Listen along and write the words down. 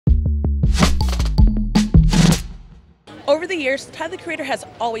Over the years, Tyler, the Creator has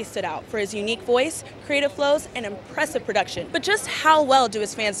always stood out for his unique voice, creative flows, and impressive production. But just how well do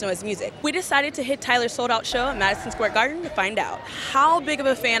his fans know his music? We decided to hit Tyler's sold-out show at Madison Square Garden to find out. How big of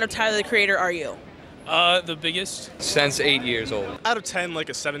a fan of Tyler, the Creator are you? The biggest. Since 8 years old. Out of 10, like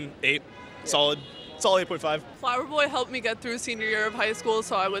a 7, 8. Solid 8.5. Flower Boy helped me get through senior year of high school,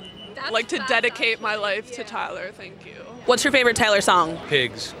 so I would like to dedicate my life to Tyler. Thank you. What's your favorite Tyler song?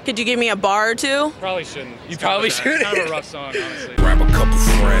 Pigs. Could you give me a bar or two? Probably shouldn't. You probably shouldn't. Kind of a rough song, honestly. Grab a couple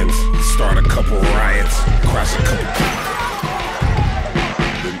friends, start a couple riots, crash a couple.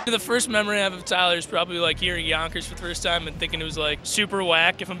 The first memory I have of Tyler is probably like hearing Yonkers for the first time and thinking it was like super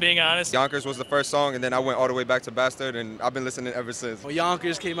whack, if I'm being honest. Yonkers was the first song, and then I went all the way back to Bastard, and I've been listening ever since. When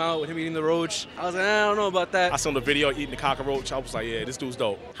Yonkers came out with him eating the roach, I was like, I don't know about that. I saw the video eating the cockroach. I was like, yeah, this dude's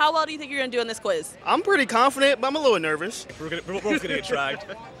dope. How well do you think you're gonna do in this quiz? I'm pretty confident, but I'm a little nervous. We're both gonna get dragged.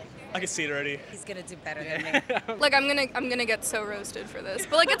 I can see it already. He's gonna do better than me. Like I'm gonna get so roasted for this,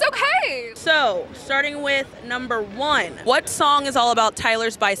 but like it's okay. So, starting with number 1, what song is all about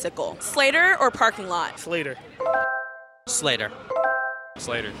Tyler's bicycle? Slater or Parking Lot? Slater. Slater.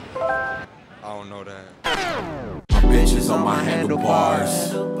 Slater. I don't know that. My bitches on my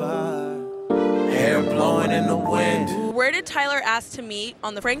handlebars, hair blowing in the wind. Where did Tyler ask to meet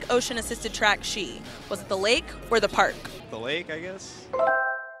on the Frank Ocean assisted track She? Was it the lake or the park? The lake, I guess.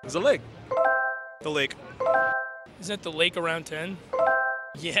 It's a lake. The lake. Isn't it the lake around 10?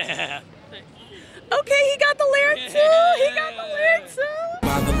 Yeah. Okay, he got the lyrics too. He got the lyrics too.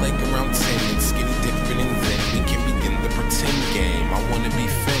 By the lake around 10, it's getting different and then we can begin the pretend game. I wanna be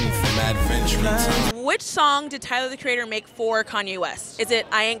Finn from Adventure Time. Which song did Tyler, the Creator, make for Kanye West? Is it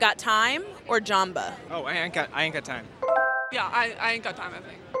I Ain't Got Time or Jamba? Oh, I ain't got time. Yeah, I ain't got time, I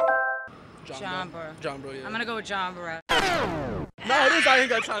think. John Bro. Yeah. I'm gonna go with John Bro. No, it is I Ain't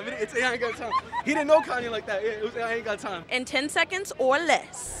Got Time. It's I Ain't Got Time. He didn't know Kanye like that. It was I Ain't Got Time. In 10 seconds or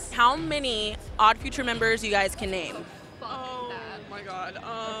less, how many Odd Future members you guys can name? Oh my God.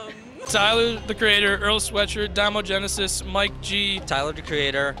 Tyler, the Creator, Earl Sweatshirt, Damo Genesis, Mike G. Tyler, the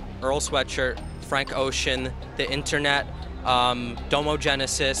Creator, Earl Sweatshirt, Frank Ocean, The Internet, Domo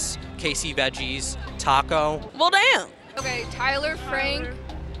Genesis, Casey Veggies, Taco. Well, damn. Okay, Tyler, Frank,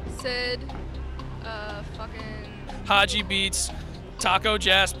 Sid, fucking. Haji Beats, Taco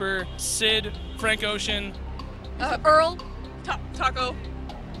Jasper, Sid, Frank Ocean. Earl, Taco.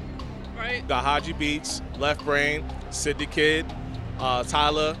 Right. Got Haji Beats, Left Brain, Sid the Kid,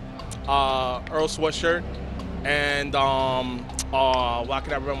 Tyler, Earl Sweatshirt, and why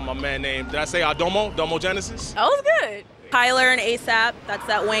can I remember my man's name? Did I say Domo Genesis? That was good. Tyler and ASAP, that's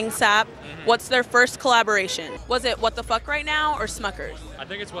that Wing Sap. What's their first collaboration? Was it What the Fuck Right Now or Smuckers? I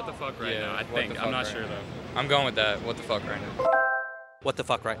think it's What the Fuck Right Now. I What the think. Fuck I'm not Right sure Now. though. I'm going with that. What the fuck right now? What the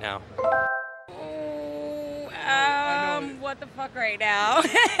fuck right now? What the fuck right now?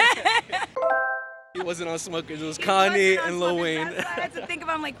 He wasn't on Smuckers. It was Kanye and Lil Wayne. I had to think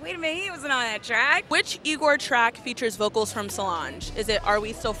about. I'm like, wait a minute, he wasn't on that track. Which IGOR track features vocals from Solange? Is it Are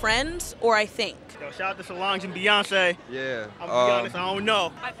We Still Friends or I Think? Yo, shout out to Solange and Beyonce. Yeah. I'm gonna be honest, I don't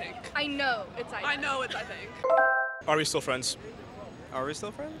know. I think. I know it's I know it's I think. Are we still friends? Are we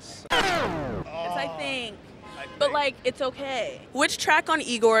still friends? It's I Think. But like, it's okay. Which track on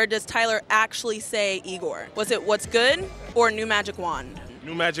IGOR does Tyler actually say IGOR? Was it What's Good or New Magic Wand?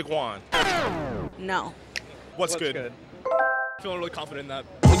 New Magic Wand. No. What's good? Feeling really confident in that.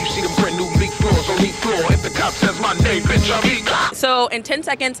 When you see them brand new big floors on each floor, if the cop says my name, bitch, I'm Igor. So in 10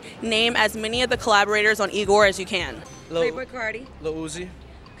 seconds, name as many of the collaborators on IGOR as you can. Playboy Cardi, Lil Uzi,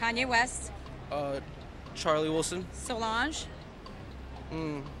 Kanye West, Charlie Wilson. Solange,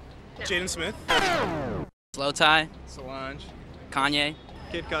 Jaden Smith. Slow Tie, Solange. Kanye,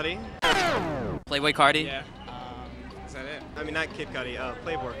 Kid Cudi. Playboy Cardi. Yeah. Is that it? I mean, not Kid Cudi.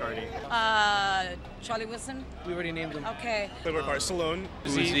 Playboy Cardi. Charlie Wilson. We already named him. Okay. Playboy Card. Saloon.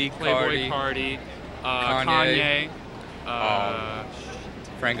 Uzi, Playboy Cardi, Kanye. Kanye.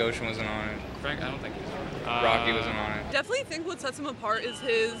 Frank Ocean wasn't on it. Frank, I don't think he's on it. Rocky wasn't on it. Definitely think what sets him apart is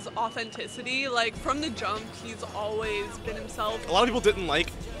his authenticity. Like from the jump, he's always been himself. A lot of people didn't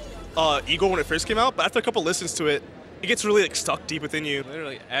like IGOR when it first came out, but after a couple listens to it, it gets really like stuck deep within you.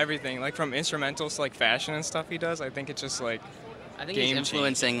 Literally everything, like from instrumentals to like fashion and stuff he does. I think it's just like I think he's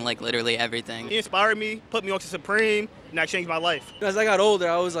influencing like literally everything. He inspired me, put me onto Supreme, and that changed my life. As I got older,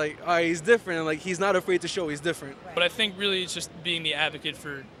 I was like, all right, he's different. And like, he's not afraid to show he's different. But I think really it's just being the advocate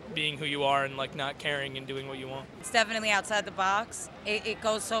for being who you are and like not caring and doing what you want. It's definitely outside the box. It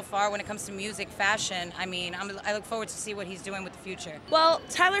goes so far when it comes to music, fashion. I mean, I look forward to see what he's doing with the future. Well,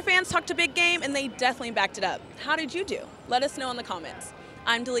 Tyler fans talked a big game and they definitely backed it up. How did you do? Let us know in the comments.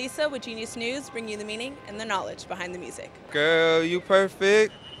 I'm Delisa with Genius News, bringing you the meaning and the knowledge behind the music. Girl, you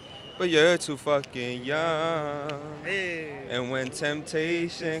perfect, but you're too fucking young. Hey. And when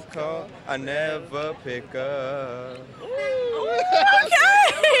temptation calls, I never pick up. Okay,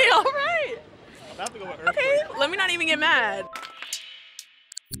 all right. Okay, let me not even get mad.